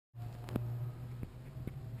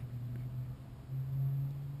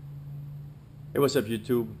Hey, what's up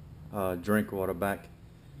YouTube? Drink water back.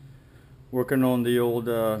 Working on the old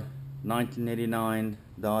 1989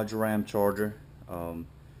 Dodge Ramcharger. I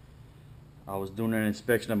was doing an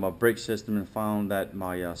inspection of my brake system and found that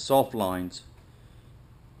my soft lines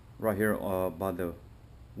right here by the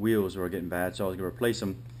wheels were getting bad, so I was going to replace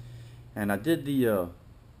them. And I did the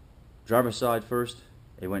driver's side first.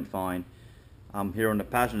 It went fine. I'm here on the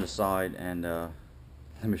passenger side, and let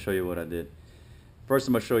me show you what I did. First,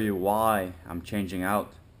 I'm going to show you why I'm changing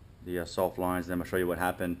out the soft lines. Then I'm going to show you what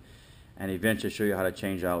happened, and eventually show you how to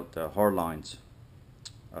change out hard lines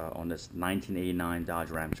on this 1989 Dodge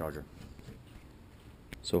Ramcharger.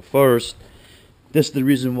 So first, this is the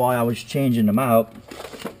reason why I was changing them out.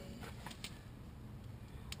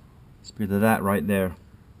 It's because of that right there.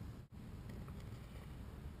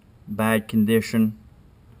 Bad condition.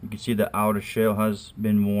 You can see the outer shell has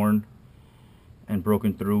been worn and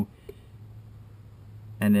broken through.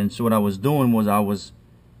 And then so what I was doing was I was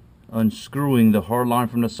unscrewing the hard line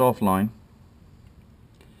from the soft line,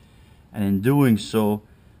 and in doing so,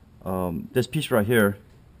 this piece right here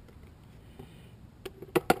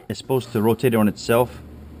is supposed to rotate on itself.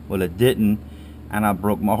 Well, it didn't, and I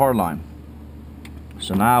broke my hard line.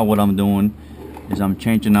 So now what I'm doing is I'm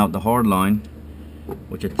changing out the hard line,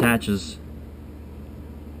 which attaches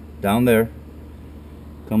down there,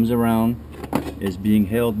 comes around, is being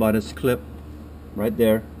held by this clip right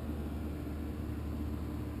there,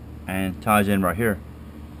 and ties in right here.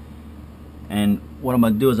 And what I'm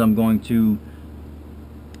going to do is I'm going to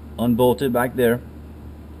unbolt it back there,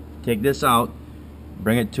 take this out,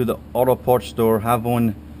 bring it to the auto parts store, have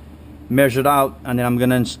one measured out, and then I'm going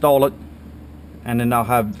to install it, and then I'll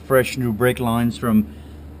have fresh new brake lines from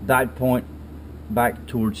that point back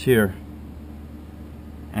towards here,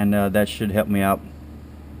 and that should help me out.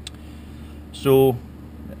 So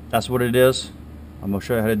that's what it is. I'm going to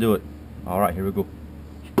show you how to do it. Alright, here we go.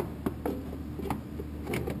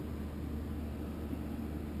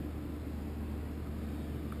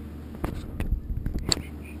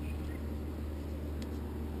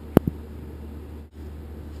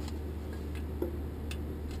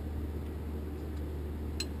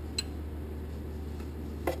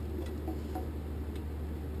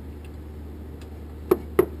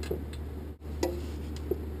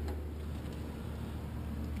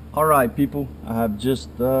 Alright people, I have just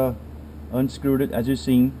unscrewed it as you've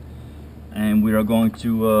seen, and we are going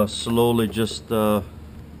to slowly just pull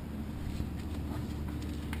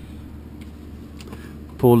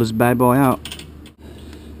this bad boy out.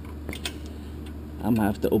 I'm gonna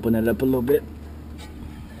have to open it up a little bit.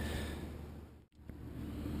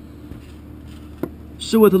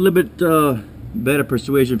 So with a little bit better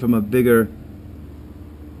persuasion from a bigger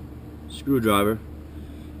screwdriver,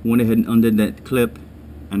 went ahead and undid that clip.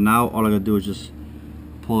 And now all I gotta do is just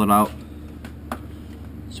pull it out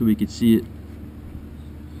so we can see it.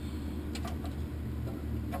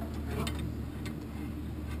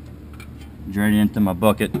 Drain it into my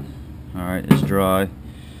bucket. Alright, it's dry.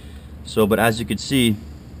 So, but as you can see,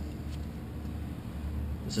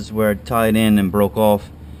 this is where it tied in and broke off.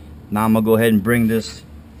 Now I'm gonna go ahead and bring this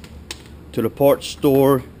to the parts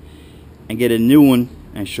store and get a new one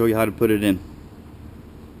and show you how to put it in.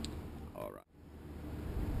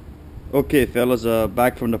 Okay fellas,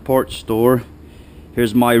 back from the parts store.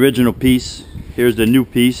 Here's my original piece, here's the new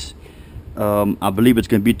piece. I believe it's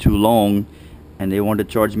gonna be too long, and they wanted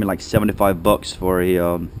to charge me like 75 bucks for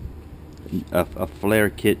a flare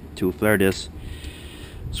kit to flare this.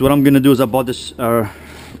 So what I'm gonna do is I bought this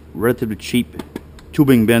relatively cheap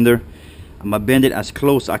tubing bender. I'm gonna bend it as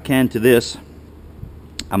close as I can to this.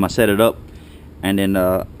 I'm gonna set it up, and then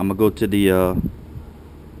I'm gonna go to the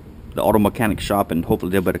auto mechanic shop, and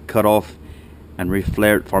hopefully they'll be able to cut off and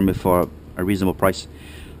re-flare it for me for a reasonable price.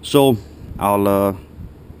 So I'll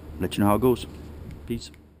let you know how it goes.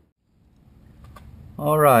 Peace.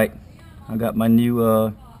 Alright, I got my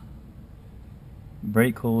new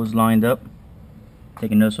brake hose lined up,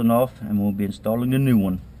 taking this one off, and we'll be installing the new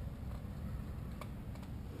one.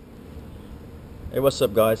 Hey, what's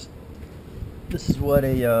up guys? This is what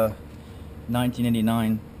a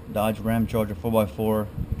 1989 Dodge Ramcharger 4x4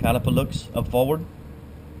 caliper looks up forward.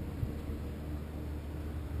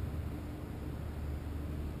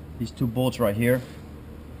 These two bolts right here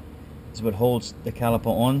is what holds the caliper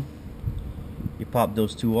on. You pop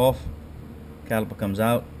those two off, caliper comes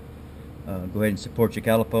out. Go ahead and support your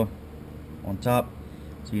caliper on top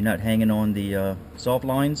so you're not hanging on the soft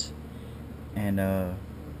lines, and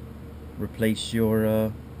replace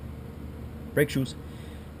your brake shoes.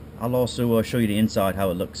 I'll also show you the inside,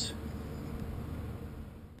 how it looks.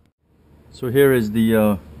 So here is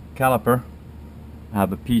the caliper. I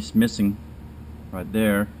have a piece missing right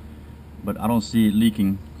there, but I don't see it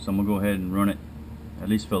leaking, so I'm gonna go ahead and run it at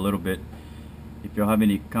least for a little bit. If y'all have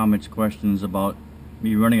any comments, questions about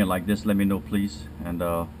me running it like this, let me know please, and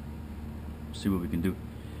see what we can do.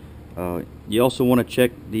 You also want to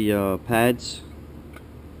check the pads.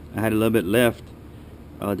 I had a little bit left.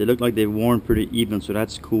 They look like they're worn pretty even, so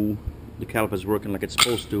that's cool. The caliper's working like it's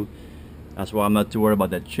supposed to. That's why I'm not too worried about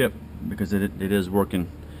that chip, because it is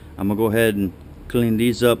working. I'm gonna go ahead and clean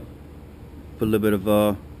these up, put a little bit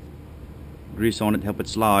of grease on it, help it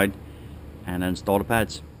slide, and install the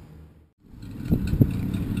pads.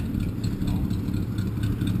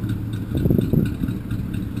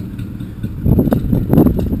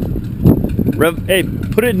 Hey,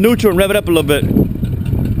 put it in neutral and rev it up a little bit.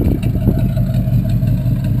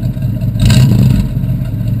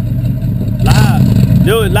 Loud.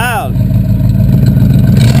 Do it loud.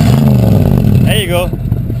 There you go.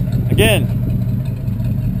 Again.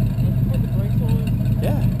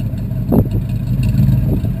 Yeah.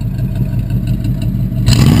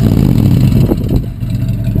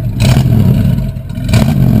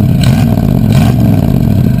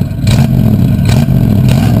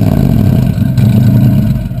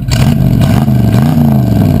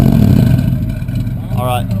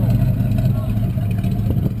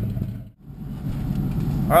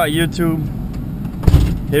 Alright YouTube,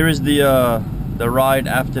 here is the ride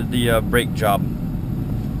after the brake job.